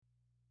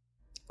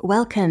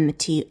Welcome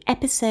to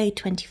episode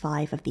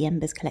 25 of the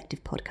Embers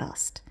Collective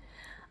podcast.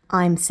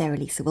 I'm Sarah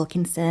Lisa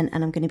Wilkinson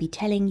and I'm going to be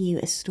telling you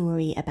a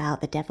story about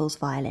the Devil's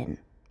Violin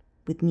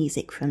with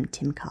music from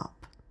Tim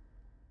Karp.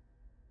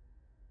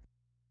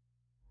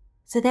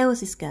 So there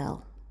was this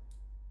girl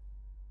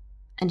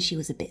and she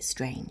was a bit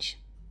strange.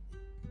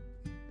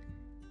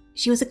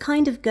 She was a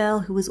kind of girl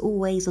who was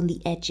always on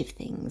the edge of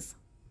things,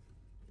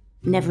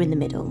 never in the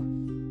middle,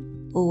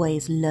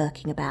 always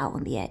lurking about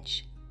on the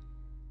edge.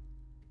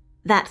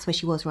 That's where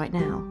she was right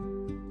now,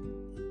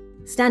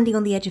 standing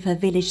on the edge of her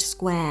village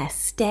square,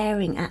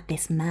 staring at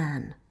this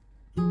man,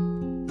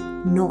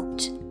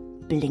 not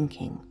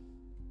blinking,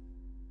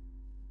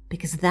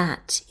 because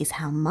that is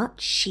how much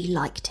she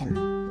liked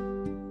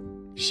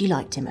him. She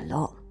liked him a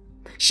lot.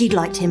 She'd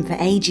liked him for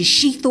ages.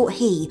 She thought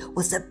he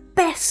was the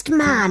best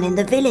man in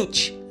the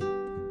village.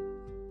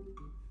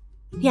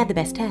 He had the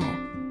best hair,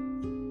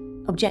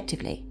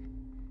 objectively.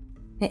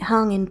 It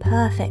hung in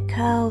perfect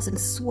curls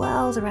and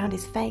swirls around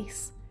his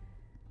face.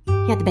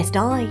 He had the best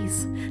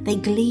eyes. They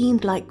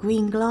gleamed like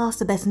green glass.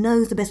 The best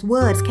nose, the best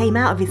words came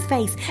out of his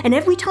face. And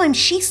every time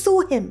she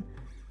saw him,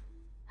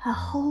 her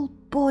whole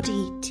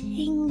body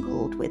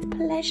tingled with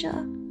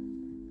pleasure.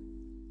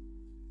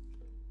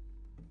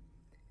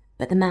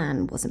 But the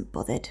man wasn't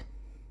bothered.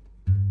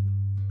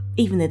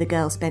 Even though the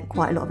girl spent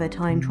quite a lot of her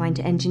time trying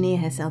to engineer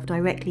herself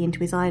directly into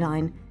his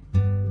eyeline,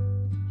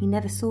 he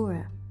never saw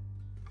her.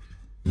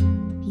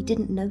 He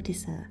didn't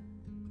notice her.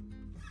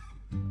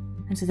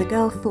 And so the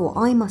girl thought,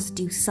 I must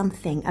do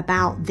something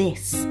about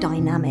this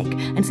dynamic.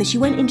 And so she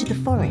went into the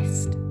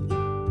forest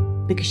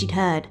because she'd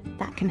heard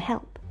that can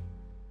help.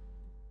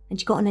 And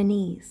she got on her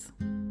knees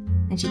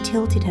and she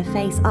tilted her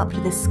face up to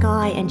the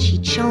sky and she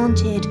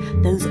chanted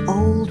those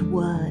old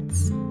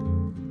words,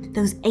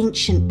 those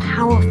ancient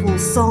powerful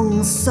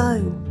songs. So,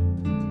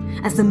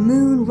 as the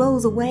moon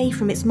rolls away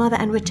from its mother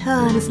and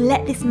returns,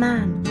 let this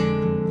man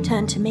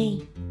turn to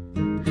me.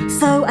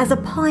 So as a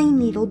pine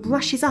needle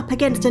brushes up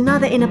against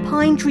another in a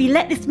pine tree,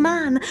 let this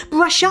man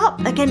brush up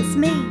against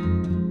me.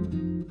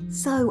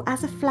 So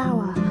as a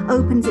flower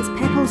opens its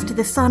petals to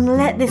the sun,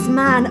 let this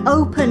man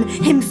open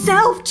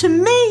himself to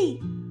me.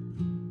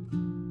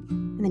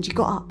 And then she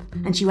got up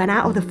and she ran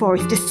out of the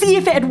forest to see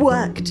if it had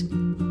worked.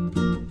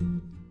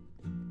 And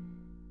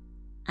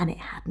it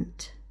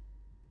hadn't.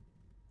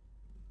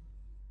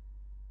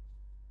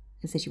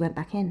 And so she went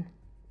back in.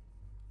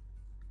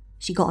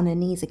 She got on her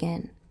knees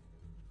again.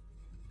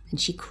 And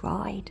she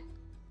cried.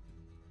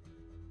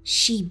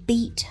 She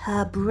beat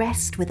her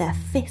breast with her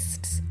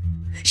fists.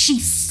 She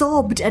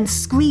sobbed and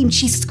screamed.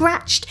 She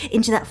scratched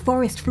into that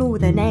forest floor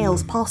with her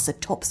nails, past the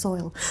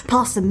topsoil,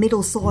 past the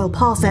middle soil,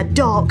 past that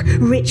dark,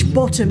 rich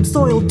bottom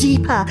soil,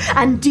 deeper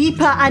and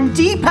deeper and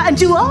deeper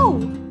until,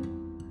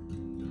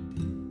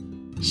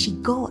 she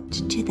got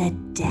to the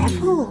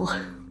devil.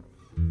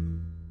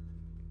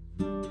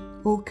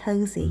 All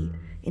cosy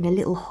in a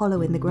little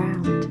hollow in the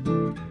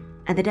ground.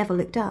 And the devil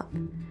looked up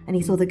and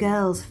he saw the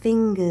girl's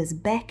fingers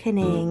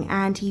beckoning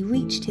and he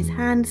reached his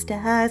hands to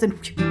hers and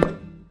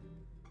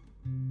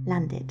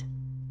landed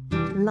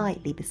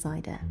lightly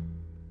beside her,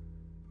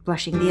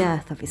 brushing the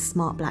earth off his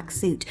smart black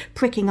suit,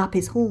 pricking up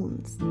his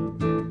horns.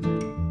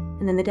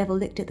 And then the devil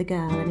looked at the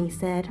girl and he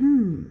said,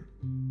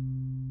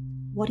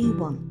 what do you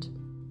want?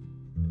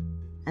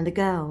 And the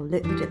girl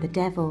looked at the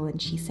devil and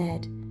she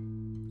said,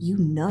 you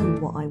know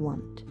what I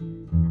want.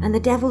 And the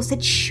devil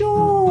said,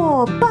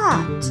 sure,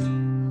 but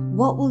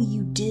what will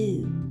you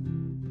do?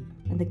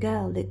 And the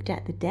girl looked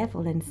at the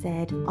devil and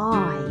said,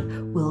 I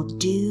will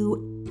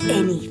do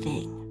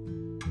anything.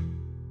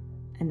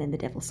 And then the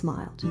devil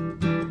smiled.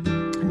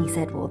 And he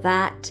said, well,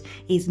 that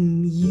is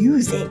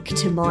music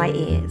to my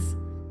ears.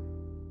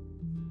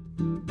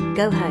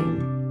 Go home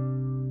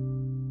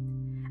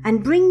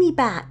and bring me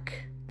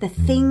back the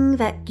thing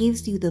that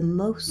gives you the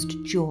most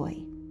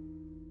joy.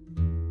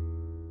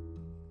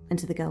 And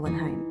so the girl went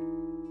home.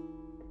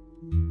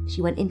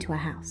 She went into her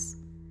house.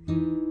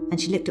 And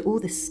she looked at all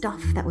the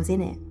stuff that was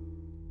in it.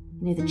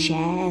 You know, the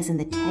chairs and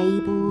the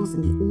tables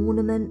and the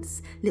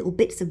ornaments, little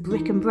bits of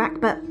bric and brac,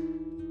 but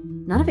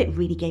none of it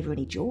really gave her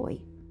any joy.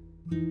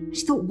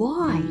 She thought,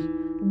 why?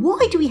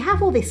 Why do we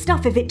have all this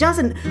stuff if it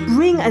doesn't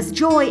bring us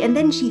joy? And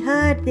then she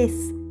heard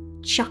this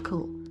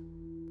chuckle.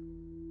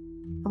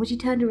 And when she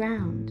turned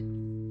around,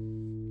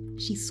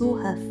 she saw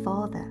her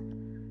father.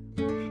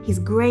 His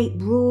great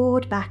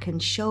broad back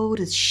and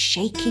shoulders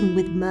shaking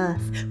with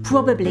mirth,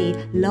 probably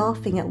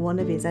laughing at one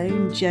of his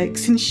own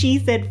jokes. And she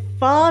said,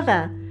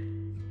 Father,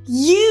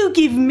 you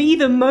give me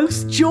the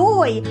most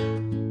joy.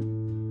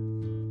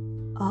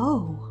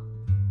 Oh.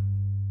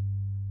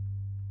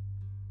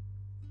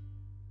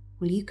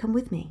 Will you come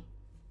with me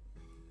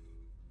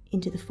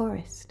into the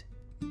forest?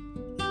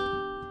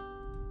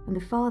 And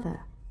the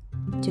father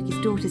took his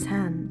daughter's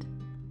hand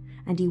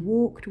and he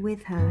walked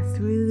with her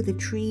through the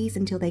trees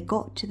until they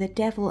got to the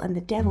devil, and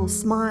the devil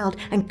smiled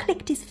and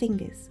clicked his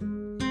fingers.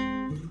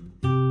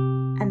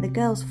 And the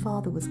girl's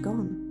father was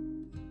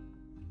gone.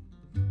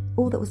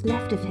 All that was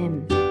left of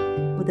him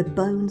were the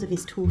bones of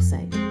his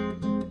torso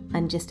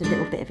and just a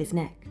little bit of his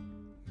neck.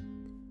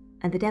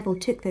 And the devil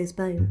took those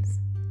bones,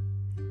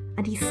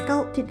 and he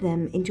sculpted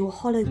them into a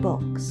hollow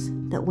box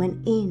that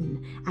went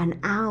in and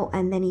out,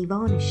 and then he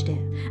varnished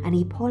it, and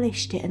he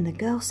polished it, and the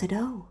girl said,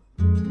 "Oh,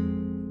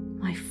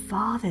 my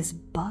father's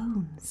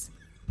bones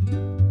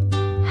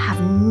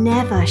have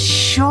never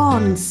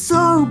shone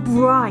so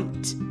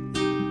bright."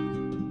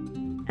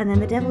 And then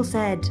the devil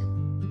said,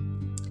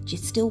 "Do you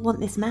still want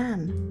this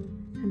man?"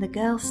 And the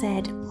girl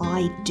said,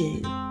 "I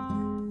do."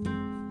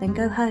 "Then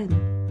go home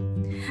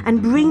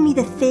and bring me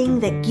the thing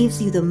that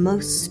gives you the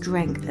most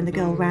strength." And the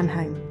girl ran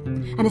home.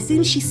 And as soon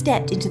as she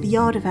stepped into the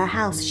yard of her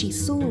house, she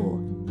saw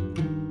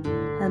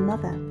her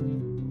mother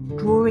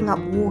drawing up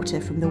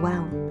water from the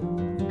well.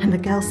 And the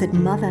girl said,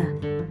 "Mother,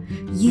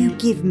 you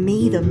give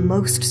me the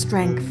most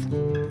strength.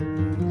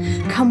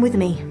 Come with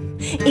me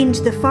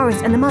into the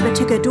forest." And the mother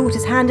took her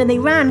daughter's hand, and they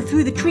ran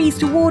through the trees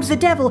towards the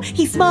devil.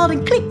 He smiled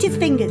and clicked his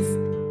fingers.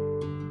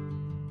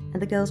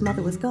 And the girl's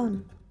mother was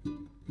gone.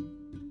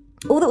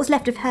 All that was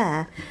left of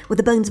her were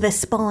the bones of her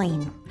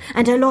spine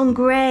and her long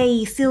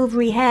grey,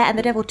 silvery hair, and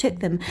the devil took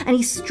them and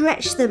he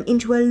stretched them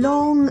into a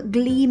long,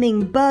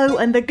 gleaming bow.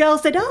 And the girl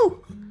said, "Oh,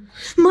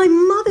 my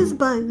mother's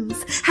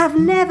bones have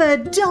never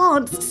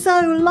danced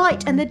so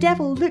light." And the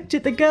devil looked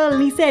at the girl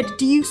and he said,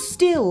 "Do you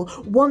still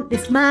want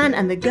this man?"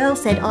 And the girl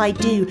said, "I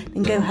do."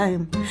 "Then go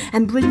home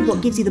and bring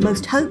what gives you the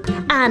most hope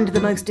and the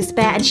most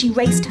despair." And she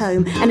raced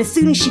home, and as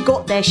soon as she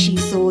got there, she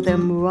saw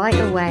them right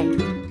away.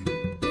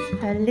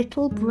 Her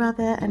little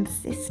brother and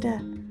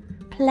sister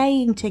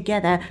playing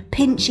together,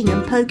 pinching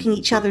and poking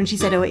each other. And she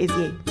said, "Oh, it is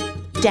you.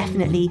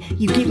 Definitely,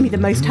 you give me the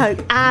most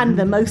hope and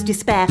the most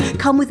despair.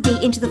 Come with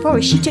me into the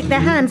forest." She took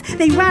their hands.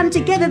 They ran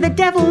together. The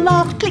devil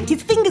laughed, clicked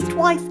his fingers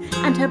twice,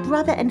 and her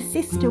brother and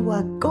sister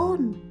were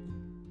gone.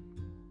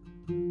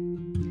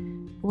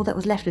 All that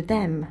was left of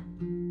them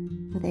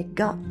were their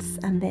guts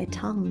and their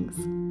tongues.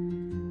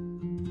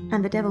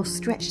 And the devil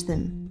stretched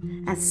them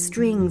as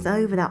strings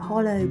over that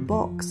hollow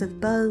box of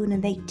bone,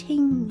 and they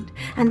tinged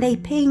and they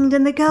pinged.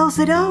 And the girl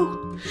said,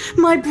 "Oh,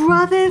 my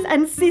brothers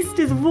and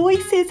sisters'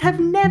 voices have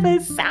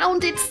never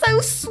sounded so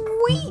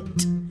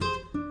sweet."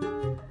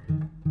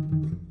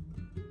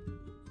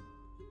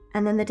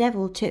 And then the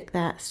devil took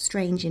that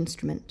strange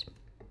instrument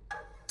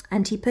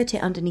and he put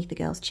it underneath the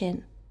girl's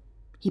chin.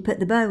 He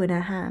put the bow in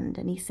her hand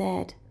and he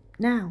said,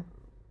 "Now,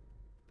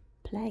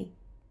 play."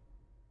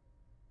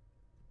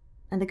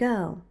 And the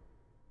girl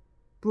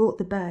brought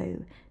the bow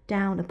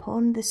down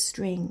upon the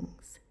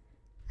strings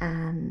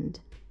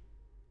and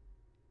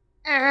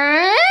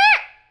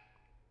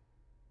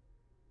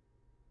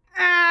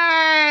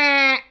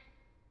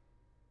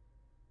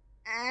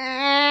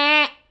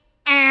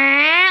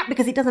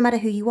because it doesn't matter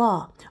who you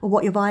are or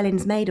what your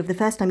violin's made of, the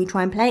first time you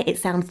try and play it, it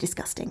sounds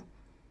disgusting.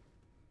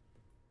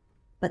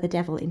 But the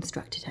devil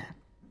instructed her.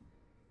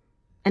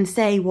 And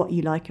say what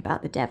you like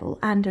about the devil,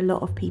 and a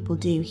lot of people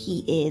do,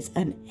 he is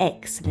an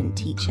excellent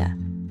teacher.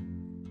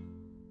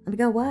 And the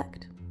girl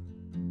worked.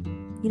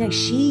 You know,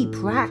 she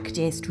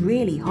practiced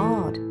really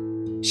hard.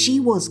 She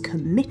was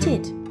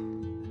committed,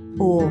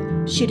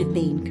 or should have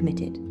been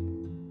committed.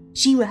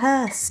 She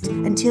rehearsed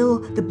until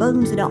the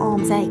bones in her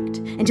arms ached,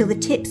 until the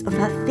tips of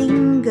her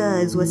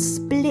fingers were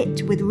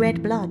split with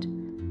red blood.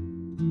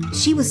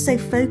 She was so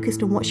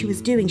focused on what she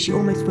was doing, she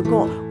almost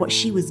forgot what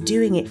she was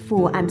doing it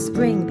for. And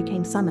spring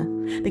became summer,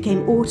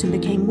 became autumn,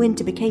 became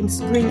winter, became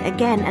spring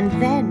again. And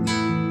then,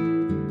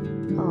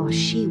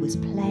 she was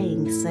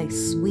playing so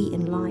sweet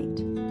and light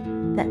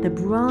that the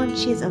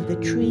branches of the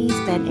trees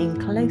bent in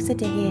closer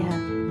to hear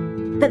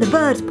her, that the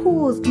birds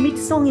paused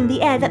mid-song in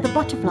the air, that the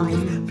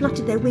butterflies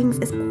fluttered their wings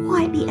as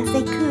quietly as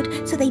they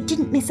could so they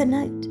didn't miss a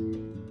note.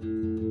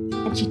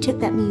 And she took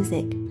that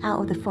music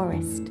out of the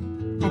forest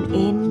and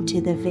into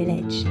the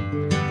village.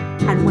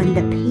 And when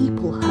the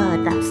people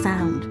heard that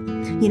sound,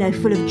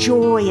 full of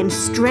joy and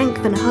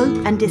strength and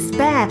hope and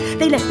despair,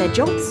 they left their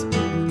jobs.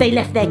 They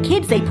left their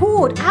kids, they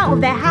poured out of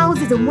their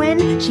houses, and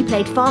when she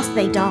played fast,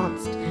 they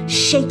danced,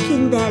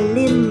 shaking their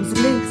limbs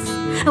loose.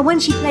 And when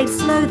she played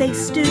slow, they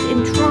stood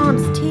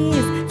entranced,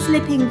 tears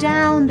slipping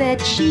down their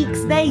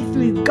cheeks. They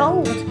threw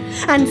gold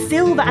and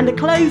silver and the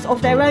clothes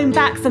off their own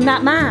backs. And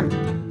that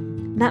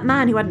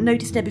man who hadn't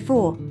noticed her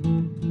before,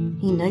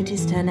 he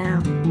noticed her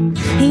now.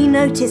 He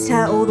noticed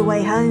her all the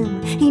way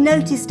home. He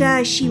noticed her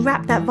as she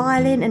wrapped that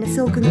violin in a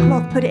silken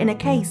cloth, put it in a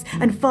case,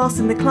 and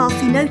fastened the clasp.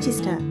 He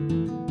noticed her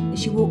as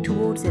she walked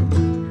towards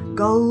him,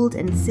 gold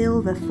and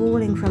silver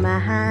falling from her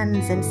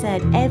hands, and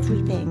said,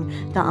 "Everything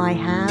that I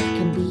have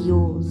can be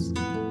yours.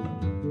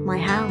 My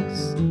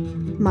house,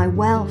 my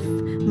wealth,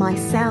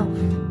 myself,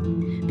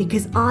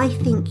 because I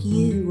think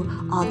you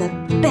are the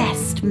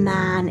best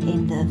man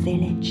in the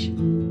village."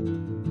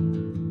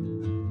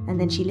 And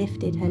then she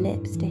lifted her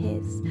lips to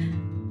his.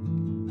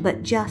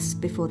 But just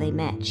before they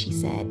met, she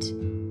said,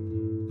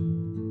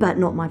 "But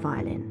not my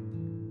violin.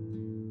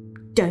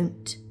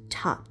 Don't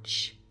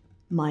touch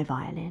my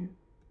violin."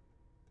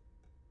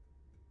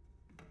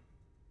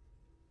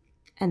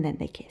 And then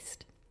they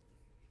kissed.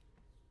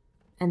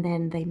 And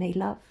then they made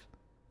love.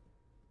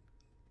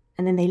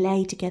 And then they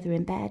lay together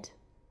in bed,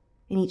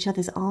 in each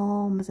other's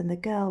arms, and the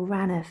girl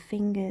ran her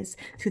fingers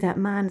through that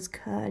man's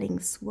curling,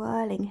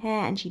 swirling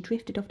hair, and she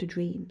drifted off to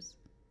dreams,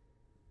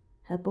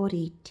 her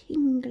body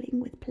tingling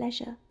with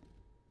pleasure.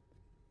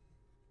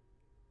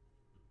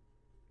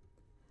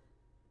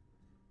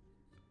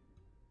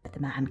 But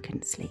the man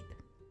couldn't sleep.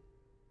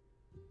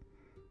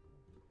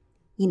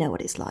 You know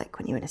what it's like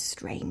when you're in a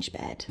strange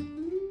bed,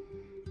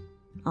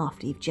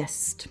 after you've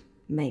just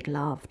made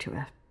love to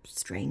a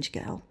strange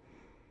girl.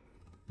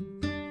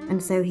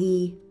 And so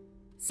he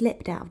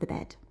slipped out of the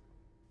bed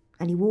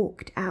and he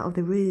walked out of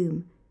the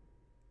room,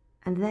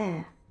 and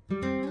there,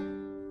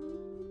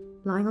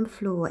 lying on the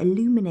floor,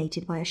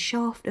 illuminated by a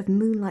shaft of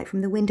moonlight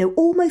from the window,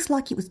 almost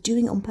like it was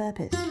doing it on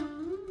purpose,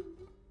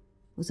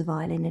 was a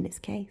violin in its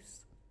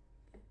case.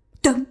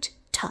 Don't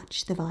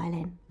touch the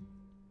violin.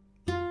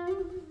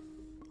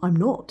 I'm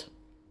not,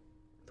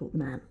 thought the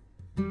man.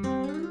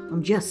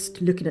 I'm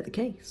just looking at the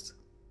case.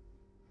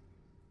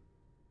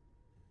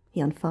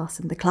 He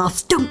unfastened the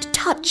clasps. Don't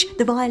touch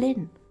the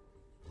violin.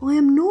 I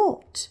am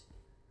not.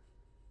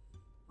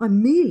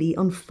 I'm merely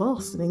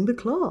unfastening the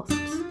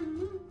clasps.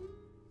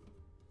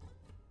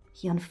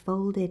 He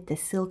unfolded the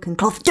silken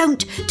cloth.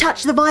 Don't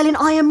touch the violin.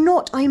 I am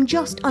not. I am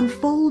just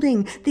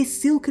unfolding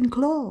this silken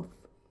cloth.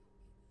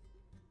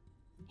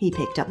 He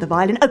picked up the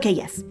violin. Okay,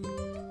 yes.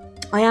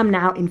 I am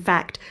now, in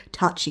fact,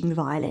 touching the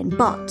violin,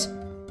 but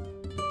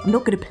I'm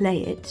not going to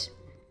play it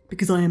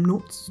because I am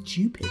not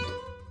stupid.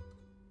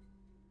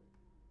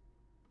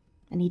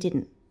 And he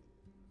didn't.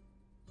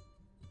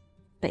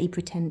 But he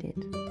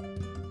pretended.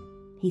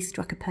 He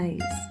struck a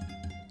pose.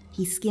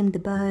 He skimmed the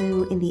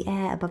bow in the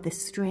air above the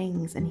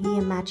strings, and he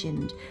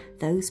imagined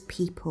those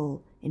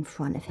people in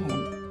front of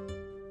him,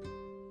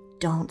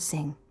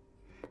 dancing,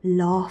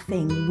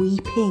 laughing,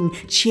 weeping,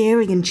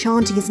 cheering and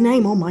chanting his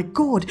name. Oh my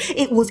God,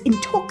 it was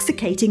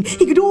intoxicating.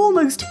 He could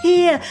almost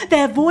hear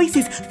their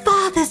voices.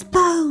 Father's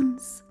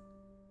bones!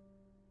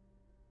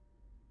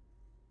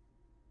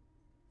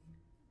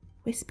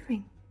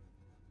 Whispering.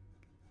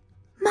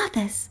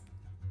 Mother's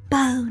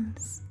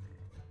bones.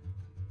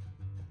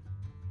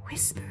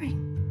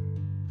 Whispering.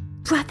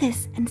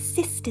 Brothers and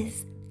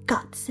sisters,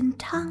 guts and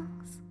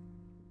tongues.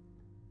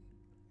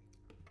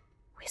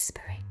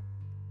 Whispering.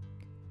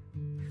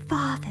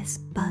 Father's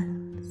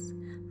bones,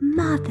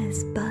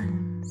 mother's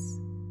bones,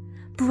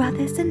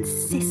 brothers and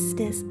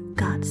sisters,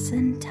 guts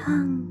and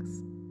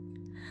tongues.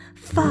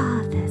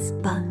 Father's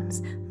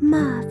bones,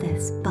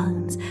 mother's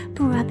bones,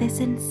 brothers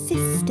and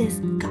sisters,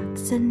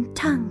 guts and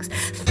tongues.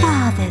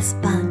 Father's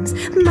bones,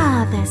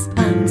 mother's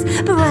bones,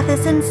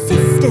 brothers and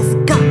sisters,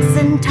 guts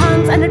and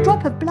tongues. And a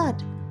drop of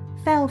blood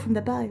fell from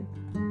the bow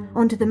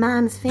onto the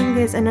man's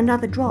fingers, and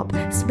another drop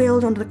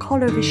spilled onto the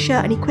collar of his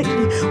shirt, and he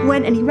quickly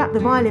went and he wrapped the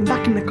violin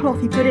back in the cloth.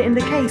 He put it in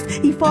the case,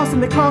 he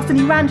fastened the clasp, and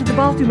he ran to the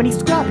bathroom and he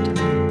scrubbed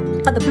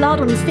at the blood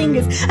on his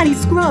fingers, and he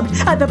scrubbed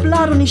at the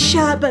blood on his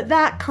shirt. But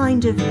that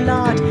kind of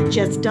blood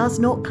just does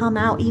not come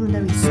out, even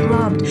though he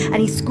scrubbed and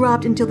he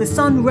scrubbed until the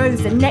sun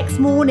rose the next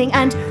morning.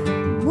 And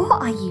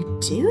what are you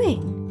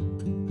doing?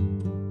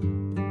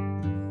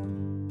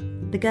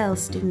 The girl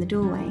stood in the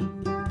doorway,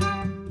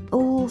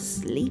 all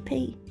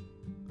sleepy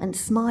and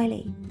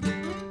smiley.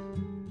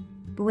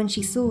 But when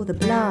she saw the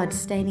blood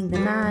staining the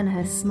man,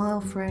 her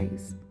smile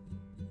froze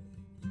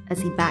as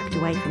he backed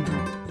away from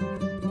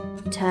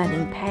her,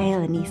 turning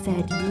pale, and he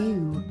said,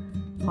 "You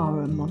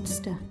are a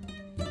monster.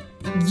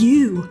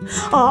 You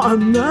are a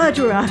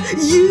murderer.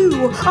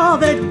 You are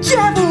the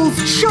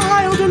devil's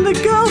child." And the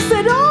girl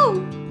said,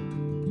 "Oh,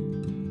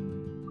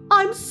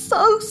 I'm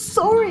so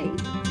sorry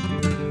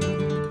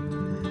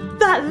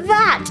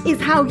that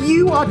is how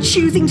you are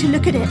choosing to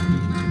look at it.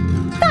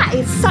 That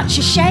is such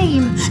a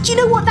shame. Do you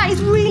know what? That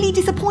is really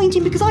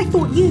disappointing, because I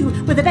thought you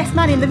were the best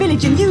man in the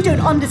village and you don't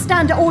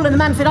understand at all." And the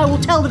man said, "I will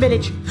tell the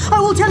village.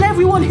 I will tell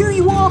everyone who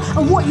you are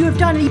and what you have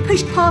done." And he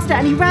pushed past her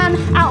and he ran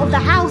out of the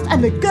house,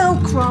 and the girl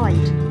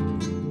cried.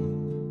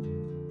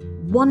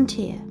 One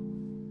tear,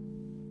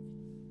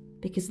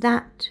 because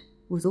that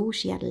was all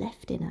she had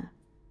left in her.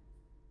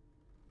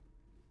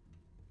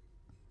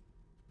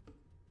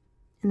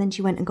 And then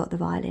she went and got the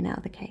violin out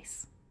of the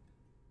case.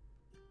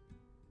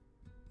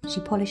 She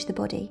polished the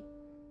body.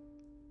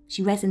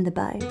 She resined the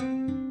bow.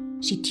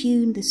 She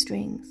tuned the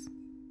strings.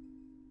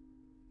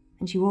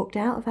 And she walked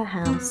out of her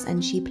house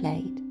and she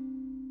played.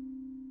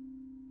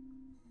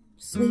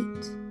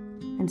 Sweet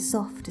and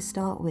soft to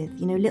start with,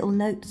 little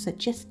notes that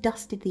just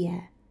dusted the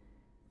air.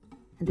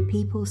 And the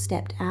people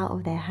stepped out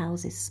of their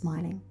houses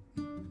smiling.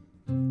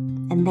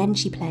 And then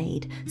she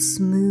played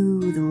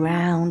smooth,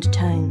 round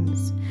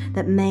tones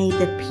that made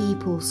the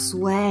people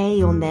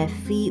sway on their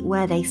feet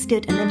where they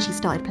stood. And then she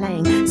started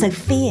playing so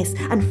fierce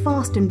and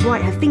fast and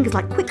bright, her fingers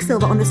like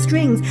quicksilver on the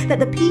strings, that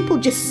the people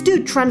just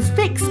stood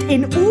transfixed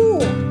in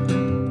awe.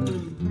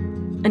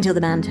 Until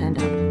the man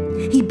turned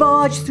up. He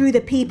barged through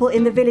the people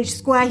in the village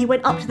square. He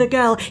went up to the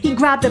girl. He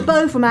grabbed the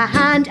bow from her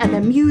hand, and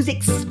the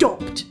music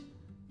stopped.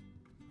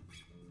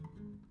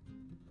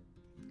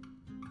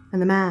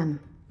 And the man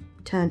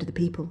turned to the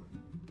people,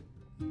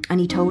 and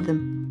he told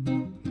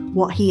them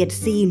What he had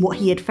seen, what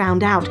he had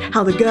found out,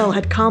 how the girl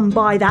had come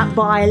by that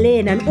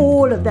violin, and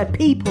all of the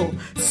people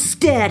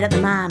stared at the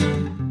man.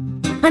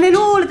 And then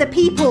all of the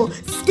people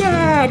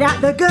stared at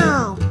the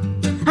girl.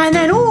 And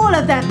then all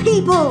of the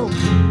people...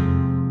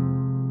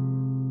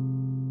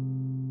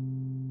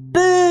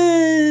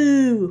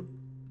 Boo!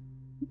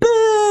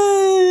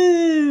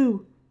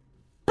 Boo!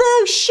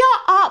 Boo,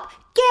 shut up!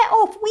 Get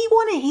off! We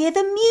want to hear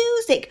the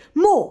music!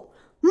 More!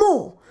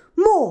 More!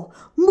 More!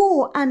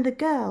 More! And the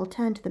girl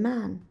turned to the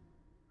man.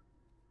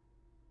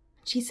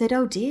 She said,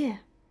 "Oh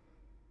dear.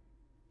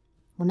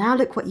 Well, now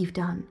look what you've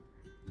done.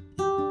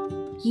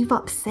 You've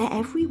upset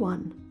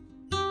everyone.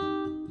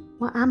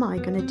 What am I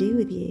going to do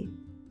with you?"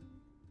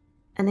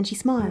 And then she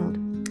smiled,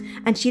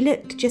 and she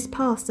looked just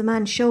past the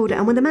man's shoulder,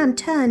 and when the man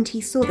turned,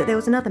 he saw that there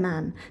was another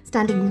man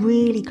standing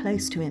really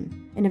close to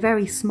him in a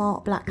very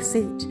smart black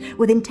suit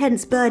with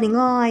intense burning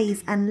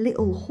eyes and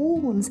little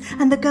horns.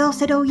 And the girl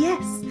said, "Oh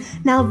yes,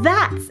 now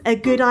that's a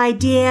good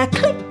idea."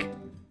 Click!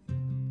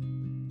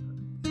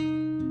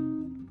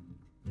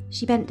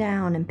 She bent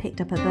down and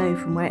picked up her bow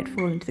from where it had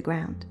fallen to the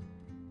ground.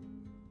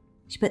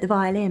 She put the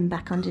violin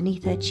back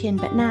underneath her chin,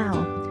 but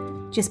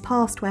now, just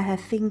past where her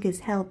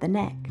fingers held the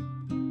neck,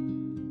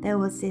 there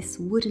was this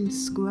wooden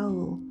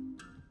scroll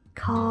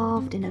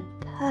carved in a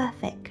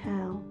perfect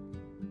curl.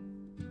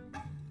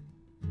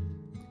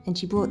 And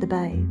she brought the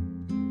bow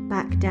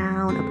back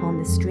down upon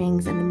the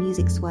strings, and the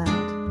music swirled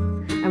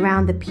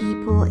around the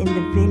people in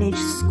the village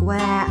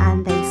square,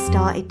 and they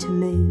started to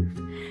move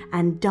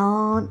and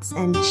dance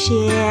and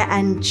cheer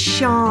and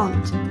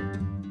chant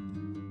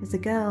as the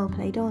girl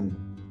played on,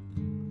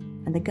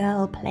 and the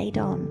girl played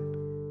on,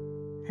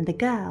 and the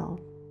girl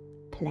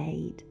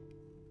played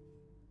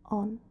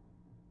on.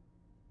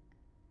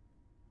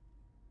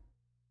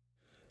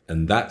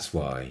 And that's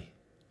why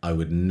I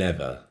would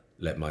never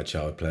let my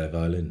child play a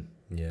violin.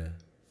 Yeah.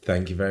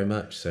 Thank you very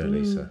much, Sarah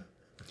Lisa.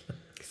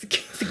 It's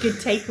a good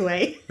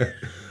takeaway.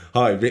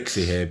 Hi,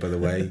 Rixie here, by the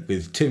way,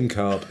 with Tim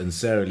Carp and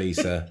Sarah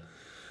Lisa.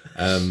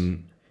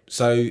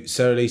 So,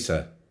 Sarah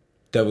Lisa,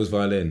 Devil's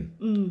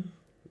Violin.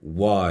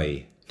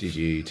 Why did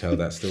you tell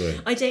that story?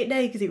 I don't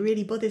know, because it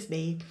really bothers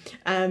me.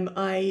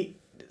 I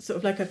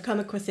sort of I've come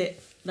across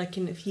it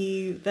in a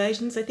few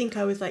versions. I think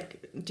I was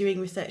doing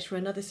research for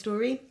another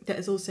story that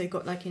has also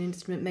got an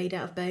instrument made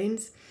out of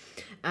bones,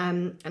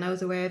 and I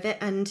was aware of it,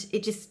 and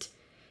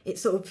it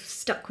sort of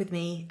stuck with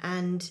me.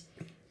 And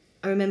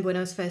I remember when I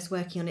was first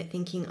working on it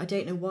thinking, I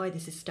don't know why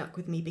this has stuck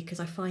with me, because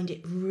I find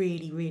it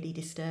really, really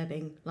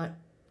disturbing, like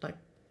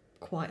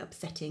quite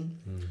upsetting.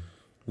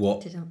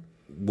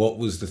 What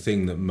was the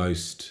thing that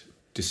most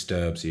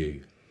disturbs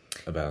you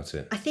about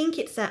it? I think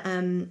it's that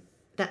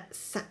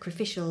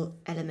sacrificial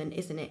element,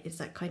 isn't it? It's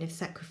that kind of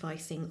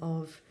sacrificing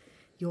of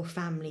your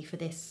family for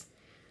this,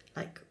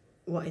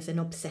 what is an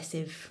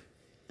obsessive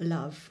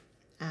love.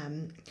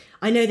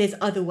 I know there's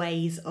other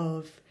ways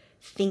of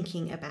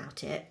thinking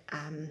about it,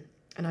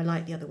 and I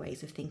like the other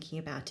ways of thinking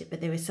about it, but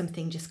there was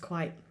something just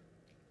I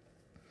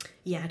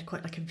had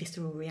quite a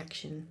visceral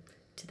reaction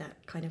to that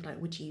kind of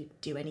would you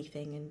do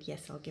anything? And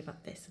yes, I'll give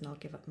up this, and I'll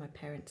give up my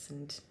parents.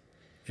 And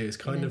it was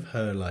kind of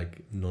her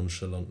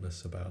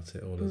nonchalantness about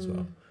it all as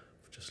well.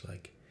 Just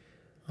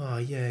oh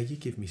yeah, you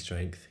give me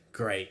strength.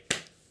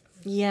 Great.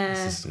 Yeah.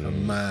 It's just a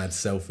mad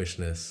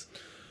selfishness.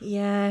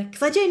 Yeah,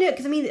 because I don't know,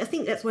 because I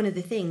think that's one of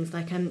the things,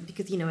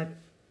 because,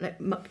 I've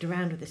mucked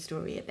around with the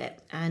story a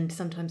bit, and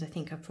sometimes I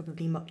think I've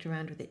probably mucked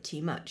around with it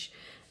too much,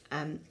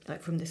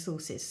 from the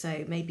sources,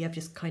 so maybe I've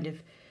just kind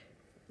of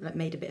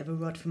made a bit of a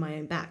rod for my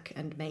own back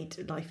and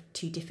made life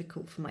too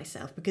difficult for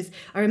myself, because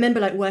I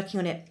remember working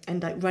on it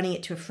and running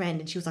it to a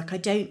friend, and she was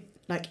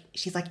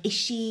she's is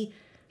she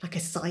a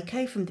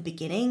psycho from the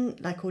beginning,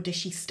 or does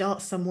she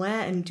start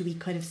somewhere, and do we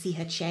kind of see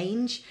her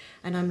change?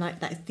 And I'm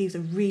these are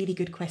really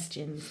good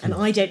questions, and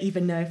I don't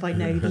even know if I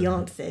know the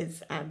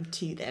answers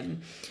to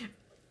them,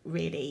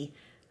 really.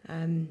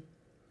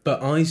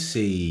 But I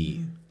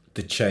see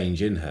the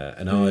change in her,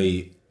 and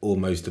I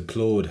almost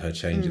applaud her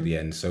change at the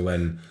end. So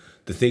when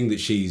the thing that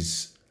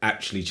she's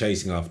actually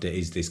chasing after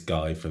is this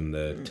guy from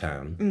the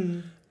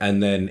town,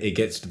 and then it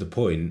gets to the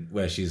point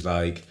where she's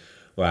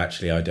well,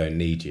 actually, I don't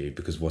need you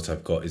because what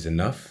I've got is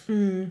enough.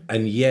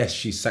 And yes,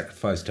 she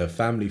sacrificed her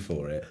family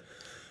for it.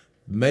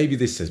 Maybe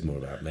this says more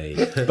about me.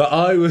 But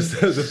there was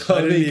a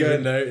part I of me didn't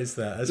even notice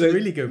that. That's a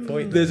really good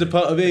point. There's a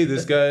part of me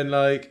that's going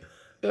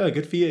oh,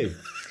 good for you.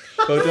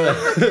 Well done.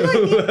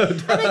 Well done.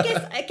 And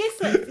I guess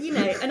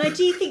and I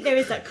do think there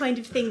is that kind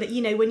of thing that,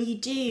 when you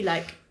do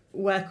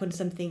work on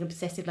something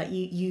obsessive,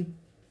 you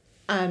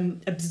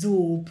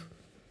absorb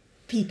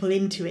people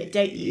into it,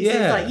 don't you?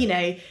 Yeah. So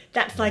it's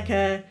that's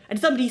and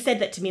somebody said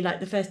that to me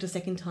the first or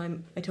second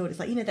time I told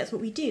it, that's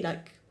what we do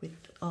with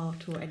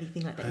art or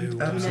anything like that.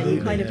 Absolutely.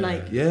 You kind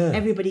of yeah.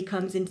 Everybody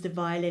comes into the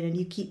violin and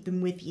you keep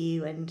them with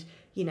you, and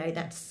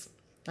that's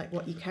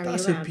what you carry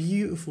That's around. That's a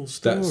beautiful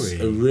story. That's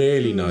a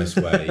really nice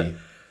way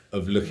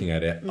of looking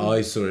at it.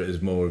 I saw it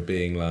as more of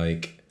being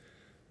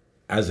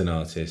as an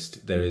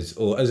artist, there is,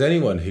 or as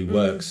anyone who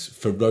works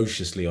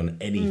ferociously on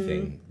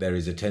anything, there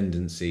is a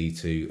tendency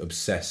to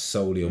obsess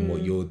solely on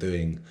what you're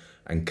doing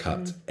and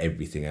cut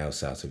everything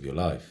else out of your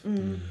life.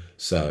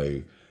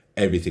 So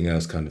everything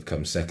else kind of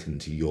comes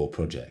second to your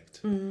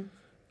project.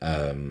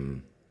 And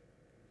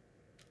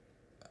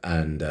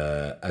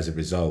as a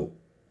result,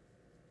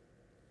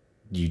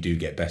 you do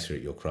get better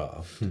at your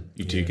craft.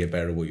 You do get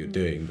better at what you're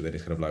doing, but then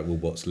it's kind of like, well,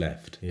 what's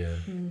left? Yeah.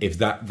 If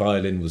that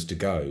violin was to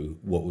go,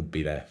 what would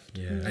be left?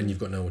 Yeah. And you've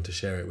got no one to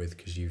share it with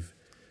because you've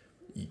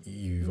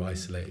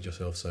isolated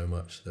yourself so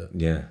much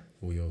that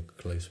all your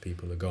close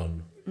people are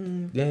gone.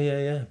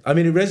 Yeah. I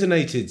mean, it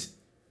resonated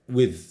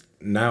with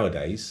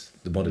nowadays,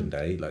 the modern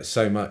day, like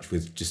so much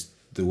with just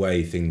the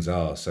way things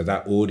are. So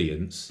that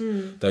audience,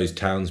 those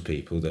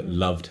townspeople that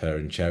loved her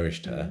and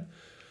cherished her,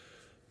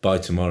 by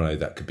tomorrow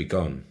that could be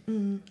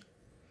gone.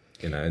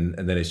 You know, and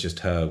then it's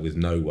just her with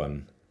no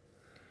one.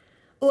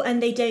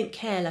 And they don't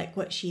care like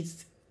what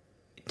she's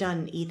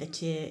done either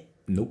to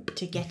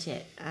get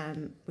it,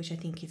 which I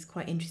think is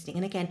quite interesting.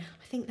 And again,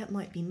 I think that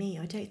might be me.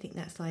 I don't think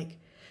that's like,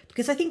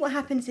 because I think what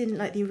happens in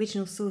like the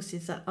original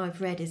sources that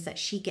I've read is that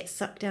she gets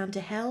sucked down to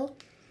hell.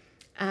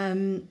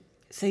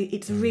 So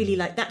it's really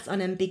like, that's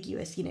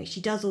unambiguous. You know,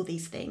 she does all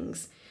these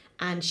things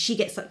and she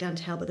gets sucked down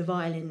to hell, but the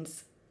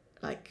violin's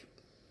like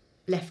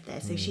left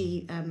there. So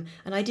she, and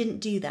I didn't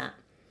do that.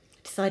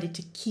 Decided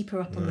to keep her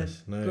up on the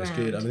ground. It's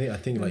good. I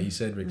think like you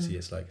said, Rixie,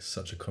 it's like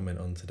such a comment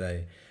on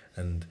today,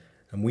 and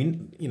we,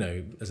 you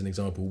know, as an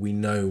example, we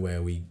know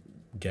where we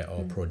get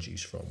our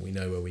produce from. We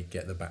know where we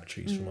get the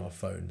batteries from our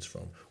phones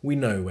from. We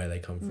know where they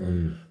come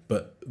from,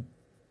 but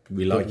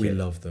we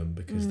love them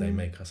because they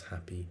make us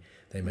happy.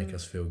 They make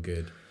us feel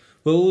good.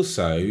 Well,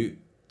 also,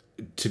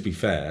 to be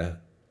fair,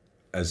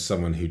 as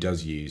someone who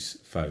does use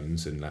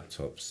phones and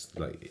laptops,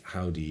 like,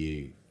 how do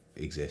you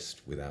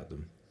exist without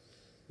them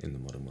in the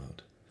modern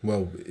world?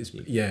 Well, we've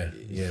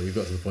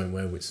got to the point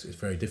where it's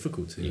very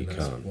difficult to. You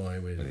that's can't. Why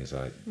we're, and it's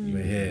like,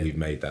 we're here. We've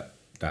made that.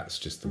 That's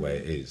just the way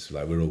it is.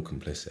 Like, we're all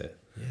complicit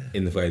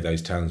in the way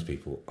those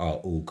townspeople are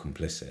all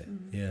complicit.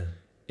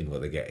 In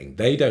what they're getting.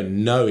 They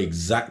don't know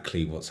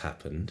exactly what's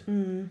happened.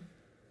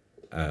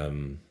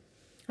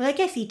 Well, I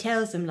guess he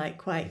tells them like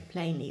quite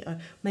plainly, or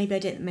maybe I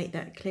didn't make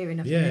that clear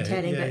enough in the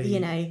telling, but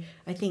you know,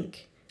 I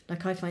think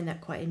like I find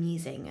that quite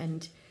amusing,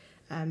 and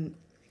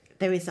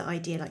there is that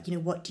idea like, you know,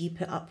 what do you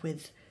put up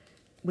with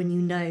when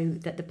you know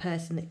that the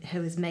person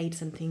who has made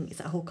something is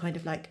that whole kind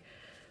of like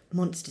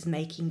monsters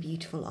making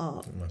beautiful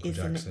art, Michael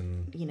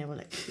Jackson, you know,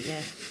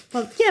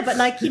 but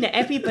like, you know,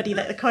 everybody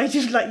that kind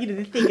of like, you know,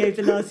 the thing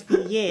over the last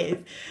few years,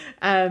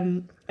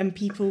 and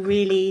people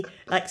really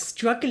like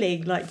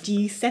struggling, like, do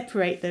you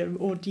separate them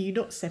or do you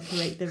not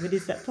separate them, and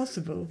is that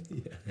possible?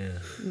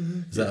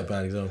 Is that a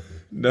bad example?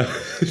 No,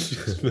 it's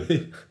just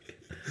me.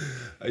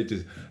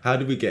 How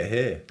did we get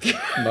here?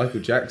 Michael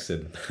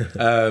Jackson.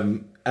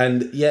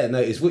 And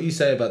it's what you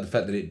say about the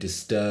fact that it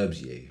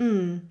disturbs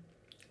you.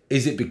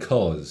 Is it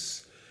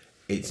because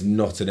it's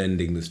not an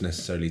ending that's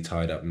necessarily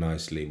tied up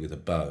nicely with a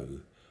bow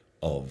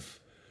of,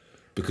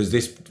 because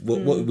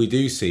what we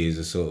do see is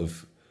a sort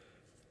of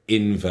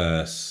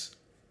inverse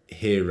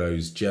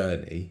hero's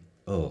journey.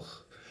 Why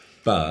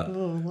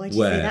did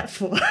you say that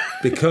for?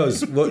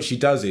 Because what she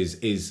does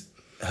is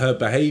her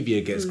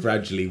behaviour gets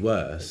gradually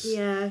worse.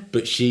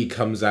 But she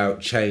comes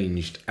out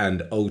changed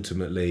and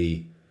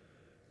ultimately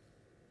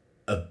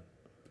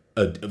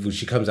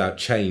she comes out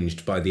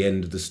changed by the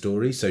end of the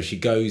story. So she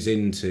goes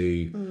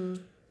into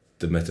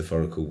the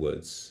metaphorical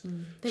woods.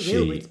 The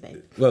real woods,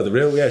 babe. Well,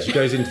 she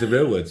goes into the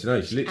real woods.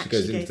 No, she literally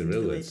goes into the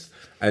real woods.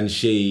 And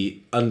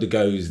she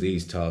undergoes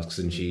these tasks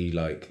and she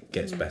like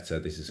gets better.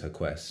 This is her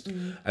quest.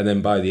 And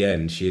then by the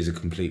end, she is a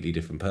completely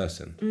different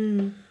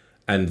person.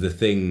 And the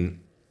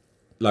thing,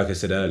 like I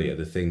said earlier,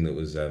 the thing that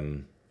was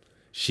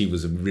she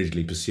was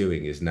originally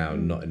pursuing is now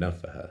not enough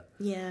for her.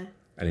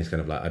 And it's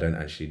kind of like, I don't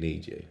actually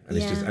need you.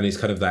 And it's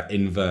kind of that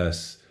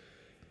inverse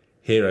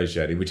hero's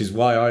journey, which is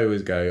why I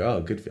always go,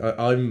 oh, good.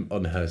 I'm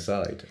on her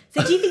side.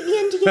 So do you think the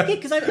ending is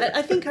good? Because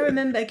I think I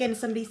remember again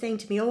somebody saying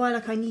to me,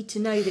 I need to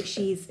know that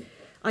she's,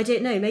 I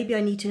don't know, maybe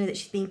I need to know that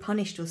she's being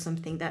punished or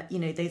something, that, you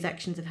know, those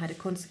actions have had a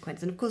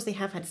consequence. And of course they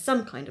have had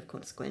some kind of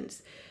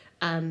consequence,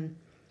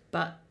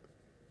 but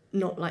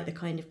not like the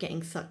kind of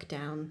getting sucked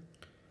down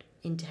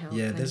into hell.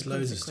 Yeah, there's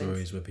loads of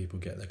stories where people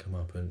get their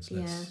comeuppance.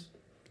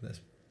 Let's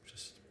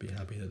just be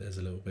happy that there's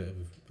a little bit of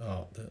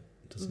art that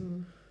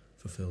doesn't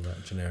fulfill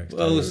that generic.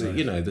 Well,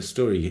 you know, the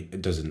story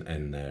doesn't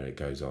end there; it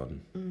goes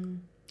on.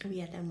 Oh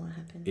yeah, then what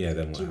happens? Yeah,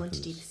 then what happens? Do you want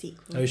to do the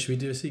sequel? Oh, should we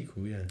do a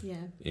sequel? Yeah.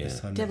 Yeah.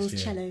 Time Devil's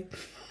next year. Cello.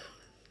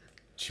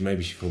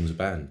 Maybe she forms a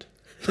band.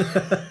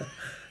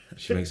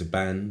 She makes a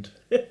band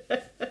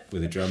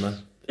with a drummer.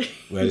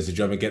 Where does the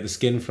drummer get the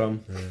skin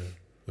from?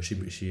 Well, she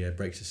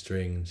breaks a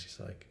string and she's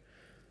like,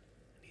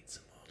 I need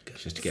some more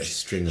guns. Just to get a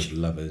string of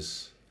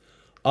lovers.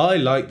 I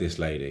like this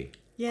lady.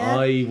 Yeah.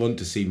 I want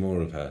to see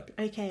more of her.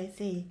 Okay, I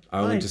see.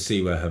 I want to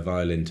see where her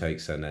violin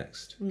takes her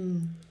next.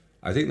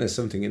 I think there's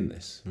something in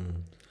this.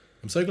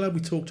 I'm so glad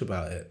we talked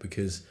about it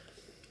because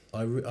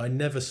I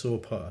never saw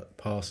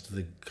past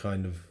the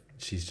kind of,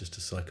 she's just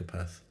a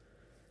psychopath.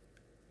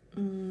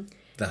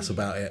 That's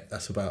about it.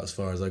 That's about as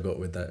far as I got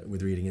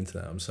with reading into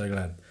that. I'm so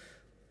glad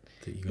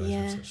that you guys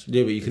Yeah. have such.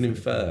 Yeah, but you can different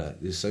infer.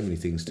 There's so many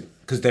things to,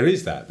 because there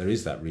is that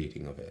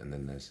reading of it, and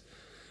then there's,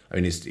 I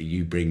mean, it's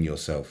you bring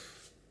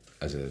yourself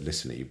as a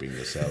listener. You bring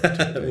yourself. To it,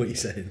 don't What are you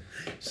saying?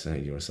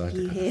 Saying you're a You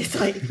psychopath.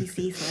 hear, you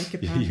see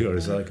psychopath. You're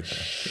a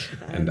psychopath,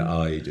 and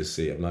I just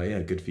see it. I'm like, yeah,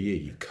 good for you.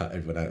 You cut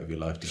everyone out of your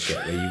life to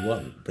get where you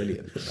want.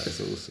 Brilliant.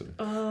 That's awesome.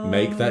 Oh.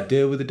 Make that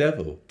deal with the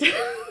devil.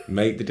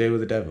 Make the deal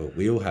with the devil.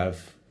 We all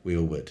have. We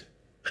all would.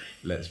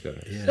 Let's be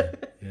honest. Yeah,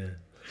 yeah.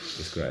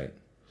 It's great.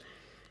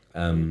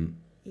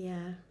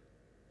 Yeah,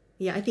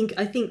 I think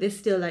there's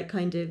still like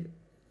kind of,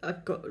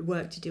 I've got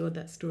work to do on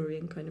that story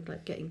and kind of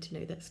like getting to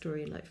know that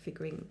story and like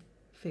figuring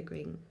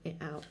it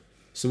out.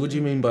 So what do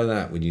you mean by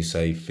that when you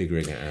say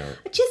figuring it out?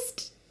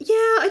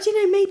 I don't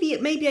know,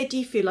 maybe I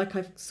do feel like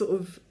I've sort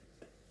of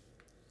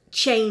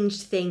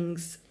changed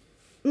things,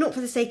 not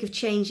for the sake of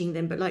changing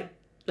them, but like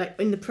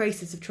in the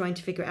process of trying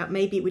to figure it out.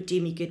 Maybe it would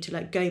do me good to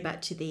like go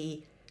back to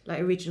the like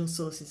original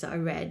sources that I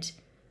read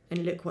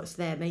and look what's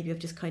there. Maybe I've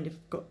just kind of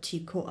got too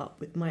caught up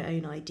with my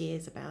own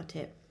ideas about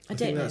it. I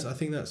think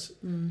that's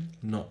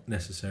not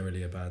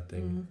necessarily a bad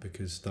thing,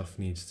 because stuff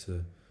needs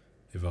to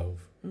evolve.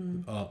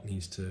 Art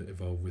needs to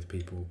evolve with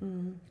people.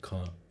 It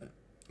can't,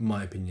 in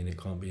my opinion, it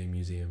can't be a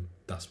museum.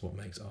 That's what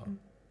makes art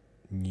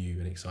new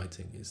and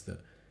exciting, is that,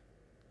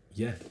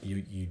 yeah,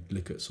 you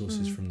look at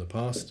sources from the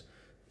past,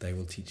 they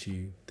will teach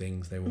you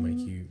things, they will make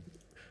you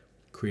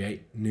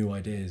create new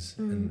ideas,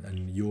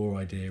 and your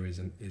idea is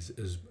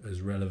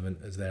as relevant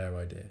as their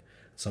idea.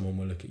 Someone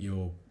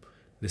will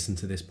listen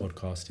to this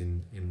podcast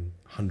in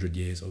 100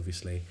 years,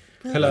 obviously.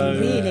 Hello.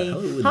 Really?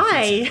 Hello.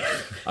 Hi.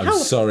 I'm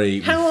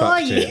sorry. How we are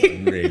fucked you? It.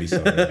 I'm really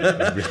sorry.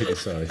 I'm really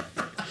sorry.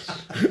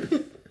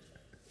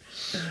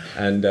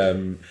 And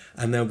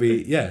there'll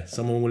be,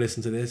 someone will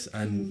listen to this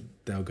and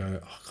they'll go,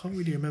 oh, I can't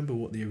really remember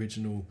what the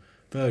original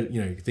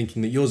version,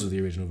 thinking that yours was the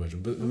original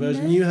version, but the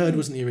version you heard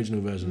wasn't the original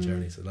version,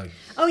 Jeremy. So like,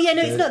 oh yeah,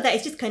 no, it's not that.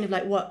 It's just kind of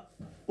like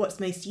what's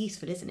most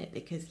useful, isn't it?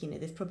 Because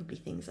there's probably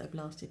things that have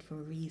lasted for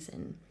a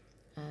reason.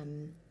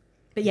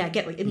 But yeah, I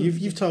get what you mean.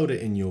 You've told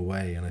it in your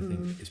way, and I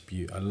think it's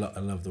beautiful. I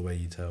love the way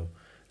you tell,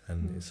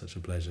 and it's such a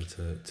pleasure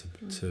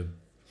to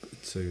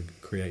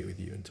create with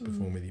you and to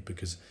perform with you,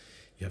 because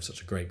you have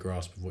such a great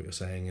grasp of what you're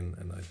saying,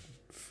 and I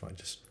find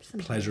just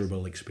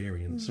pleasurable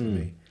experience for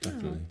me.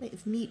 definitely. Oh,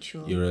 it's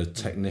mutual. You're a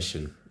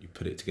technician. You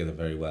put it together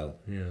very well.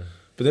 Yeah.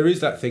 But there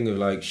is that thing of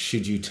like,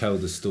 should you tell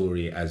the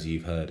story as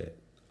you've heard it?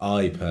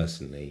 I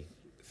personally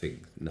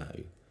think no,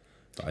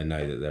 but I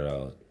know that there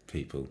are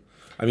people.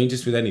 I mean,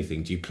 just with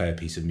anything, do you play a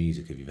piece of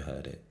music if you've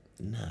heard it?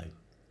 No.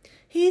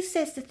 Who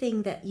says the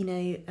thing that you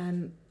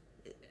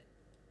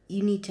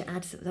need to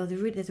add?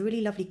 There's a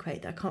really lovely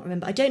quote that I can't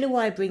remember. I don't know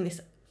why I bring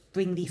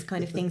these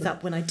kind of things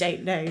up when I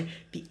don't know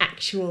the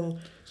actual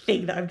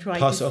thing that I'm trying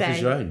Pass to say. Pass it off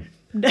as your own.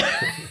 No.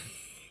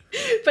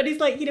 But it's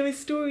like, a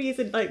story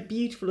isn't like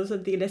beautiful or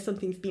something unless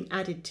something's been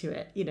added to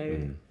it.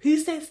 Who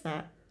says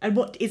that? And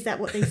what is that?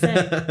 What they say?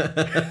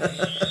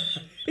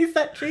 Is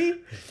that true?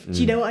 Do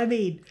you know what I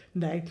mean?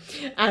 No.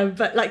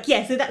 But like,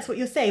 yeah. So that's what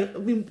you're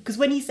saying. Because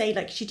when you say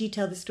like, should you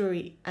tell the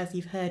story as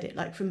you've heard it?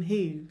 Like from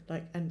who?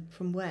 Like, and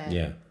from where?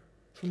 Yeah.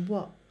 From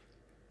what?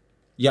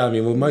 Yeah, I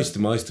mean, well, most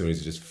of my stories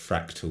are just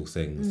fractal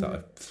things that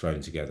I've thrown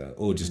together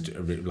or just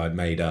like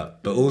made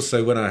up. But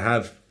also when I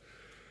have,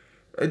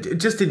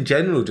 just in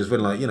general, just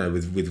when like,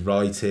 with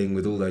writing,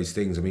 with all those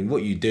things, I mean,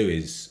 what you do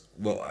is,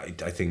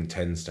 what I think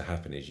tends to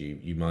happen is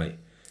you might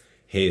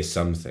hear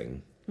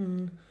something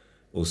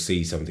or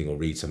see something or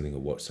read something or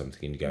watch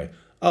something and you go,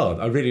 oh,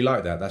 I really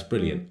like that. That's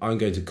brilliant. I'm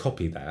going to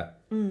copy that.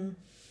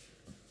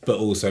 But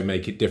also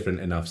make it different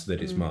enough so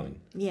that it's mine.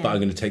 Yeah. But I'm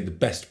going to take the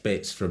best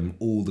bits from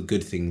all the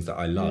good things that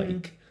I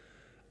like,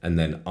 and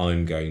then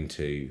I'm going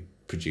to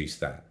produce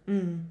that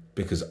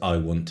because I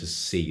want to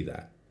see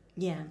that.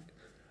 Yeah.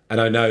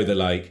 And I know that,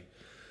 like,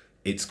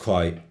 it's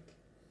quite,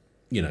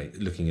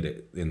 looking at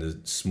it in the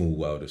small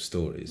world of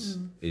stories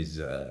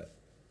is,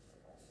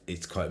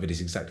 it's quite, but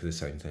it's exactly the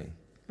same thing.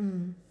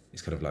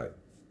 It's kind of like,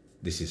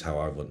 this is how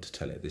I want to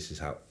tell it. This is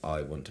how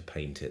I want to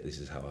paint it. This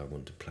is how I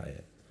want to play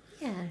it.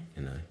 Yeah.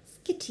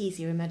 Good to use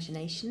your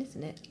imagination,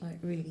 isn't it? Like,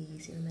 really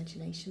use your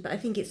imagination. But I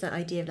think it's that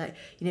idea of like,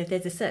 if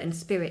there's a certain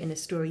spirit in a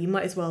story, you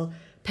might as well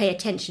pay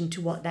attention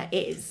to what that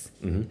is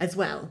as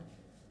well.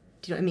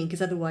 Do you know what I mean?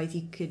 Because otherwise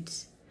you could, do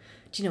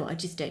you know what? I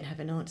just don't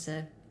have an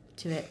answer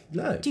to it.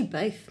 No. Do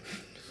both.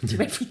 Do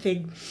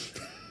everything.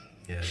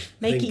 Yeah.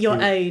 Make it your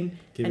own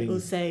and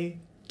also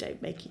don't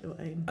make it your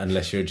own.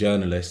 Unless you're a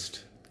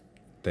journalist,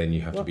 then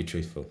you have to be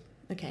truthful.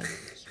 Okay.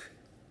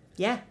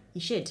 Yeah,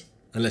 you should.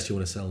 Unless you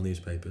want to sell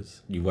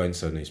newspapers. You won't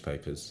sell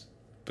newspapers,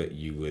 but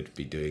you would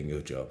be doing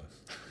your job.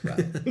 Well,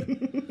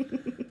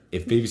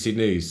 if BBC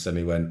News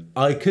suddenly went,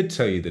 I could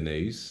tell you the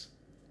news,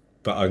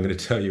 but I'm going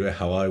to tell you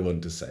how I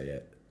want to say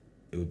it,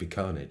 it would be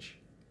carnage.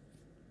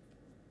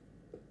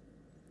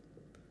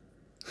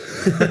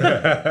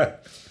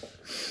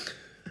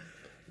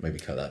 Maybe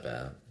cut that bit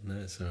out. No,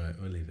 it's all right.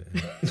 We'll leave it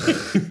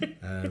in.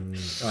 All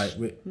right.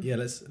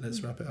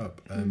 Let's wrap it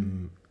up.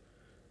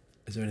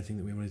 Is there anything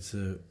that we wanted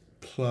to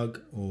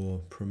plug or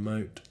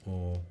promote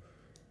or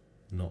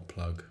not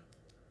plug?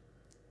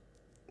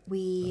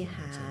 We That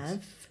makes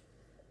have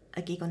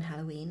a gig on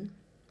Halloween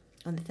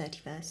on the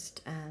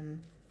 31st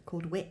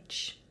called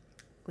Witch,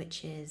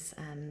 which is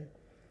an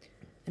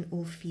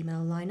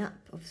all-female lineup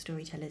of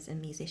storytellers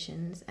and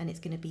musicians, and it's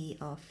going to be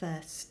our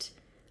first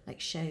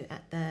show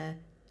at the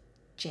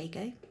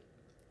Jago,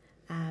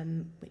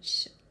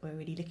 which we're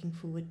really looking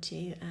forward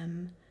to.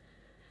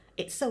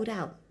 It's sold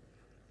out.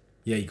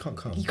 Yeah, you can't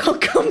come. You can't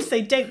come,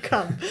 so don't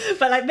come.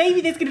 But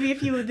maybe there's going to be a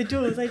few at the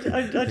doors. I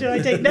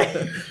don't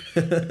know.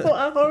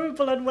 What a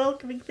horrible,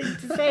 unwelcoming thing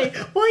to say.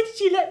 Why did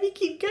you let me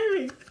keep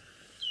going?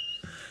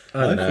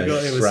 I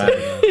forgot it was sold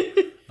out.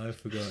 I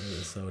forgot it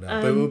was sold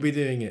out. But we'll be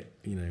doing it.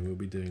 We'll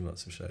be doing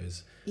lots of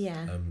shows.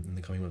 Yeah. In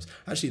the coming months.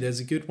 Actually, there's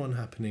a good one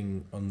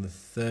happening on the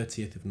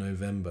 30th of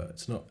November.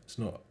 It's not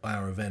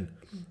our event,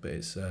 but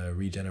it's a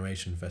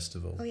Regeneration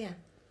Festival. Oh yeah.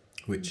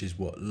 Which is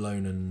what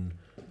Lonan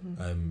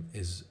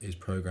is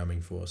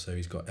programming for. So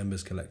he's got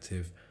Embers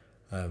Collective.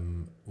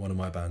 One of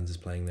my bands is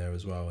playing there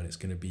as well, and it's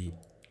going to be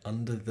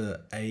under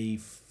the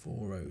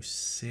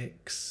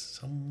A406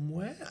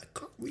 somewhere. I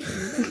can't really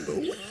remember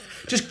where.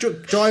 Just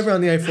drive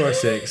around the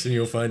A406 and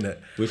you'll find it.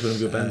 Which one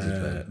of your bands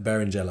is there?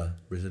 Berinjela,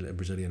 a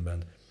Brazilian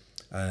band.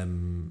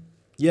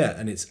 Yeah,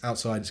 and it's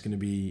outside. It's going to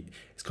be.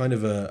 It's kind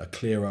of a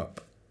clear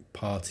up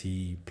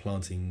party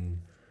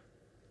planting.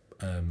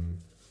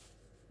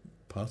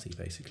 Party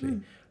basically.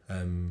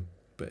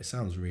 But it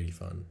sounds really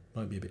fun.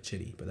 Might be a bit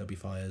chilly, but there'll be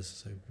fires,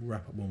 so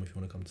wrap up warm if you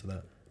want to come to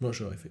that. I'm not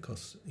sure if it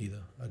costs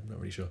either. I'm not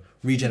really sure.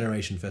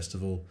 Regeneration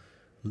Festival,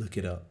 look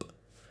it up.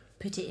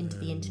 Put it into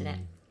the internet.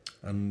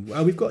 And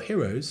we've got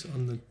Heroes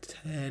on the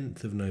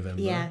 10th of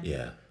November. Yeah.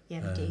 Yeah.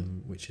 Yeah, we do.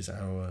 Which is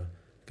going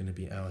to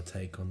be our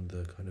take on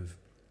the kind of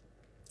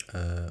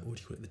what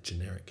do you call it? The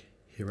generic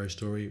hero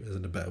story.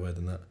 Isn't a better word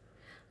than that?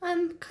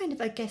 Kind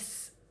of, I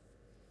guess.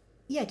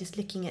 Yeah, just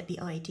looking at the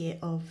idea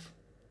of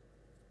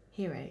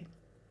hero.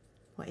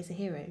 What is a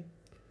hero?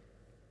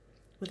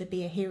 Will there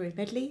be a hero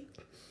medley?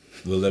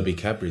 Will there be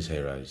Cadbury's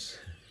Heroes?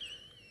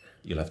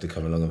 You'll have to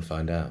come along and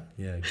find out.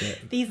 Yeah.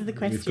 These are the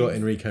questions. We've got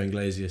Enrico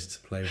Iglesias to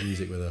play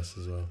music with us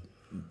as well.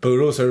 But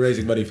we're also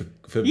raising money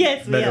for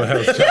Yes, mental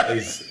health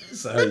charities,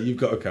 so you've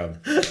got to come.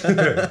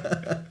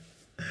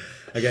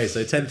 Okay,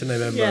 so 10th of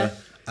November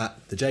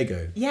at the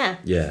Jago. Yeah.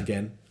 Yeah.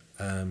 Again.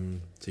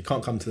 So you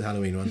can't come to the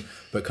Halloween one,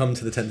 but come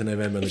to the 10th of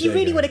November. If you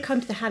really want to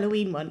come to the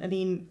Halloween one,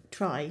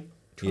 try it.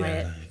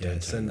 Yeah,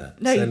 send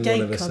that. No, send don't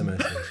one of us come. a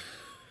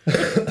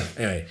message.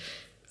 Anyway,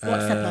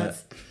 WhatsApp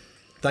us.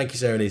 Thank you,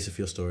 Sarah Lisa,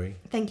 for your story.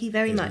 Thank you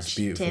very It was much,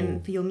 beautiful.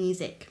 Tim, for your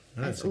music.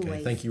 That's as okay.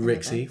 always. Thank you, and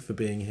Rixie, ever. for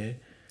being here,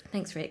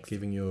 Thanks, Rix.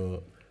 giving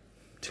your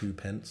 2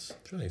 pence.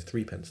 I think it's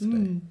 3 pence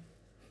today.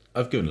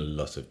 I've given a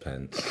lot of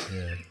pence.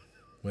 Yeah.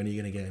 When are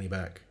you going to get any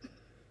back?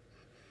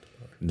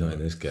 Not in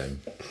this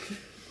game.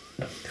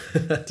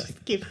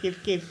 Just give for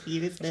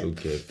you, isn't It's all it?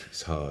 give.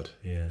 It's hard.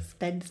 Yeah.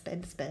 Spend.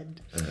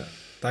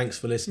 Thanks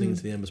for listening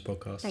to the Embers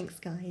podcast. Thanks,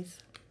 guys.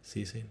 See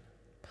you soon.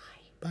 Bye.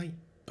 Bye.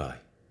 Bye.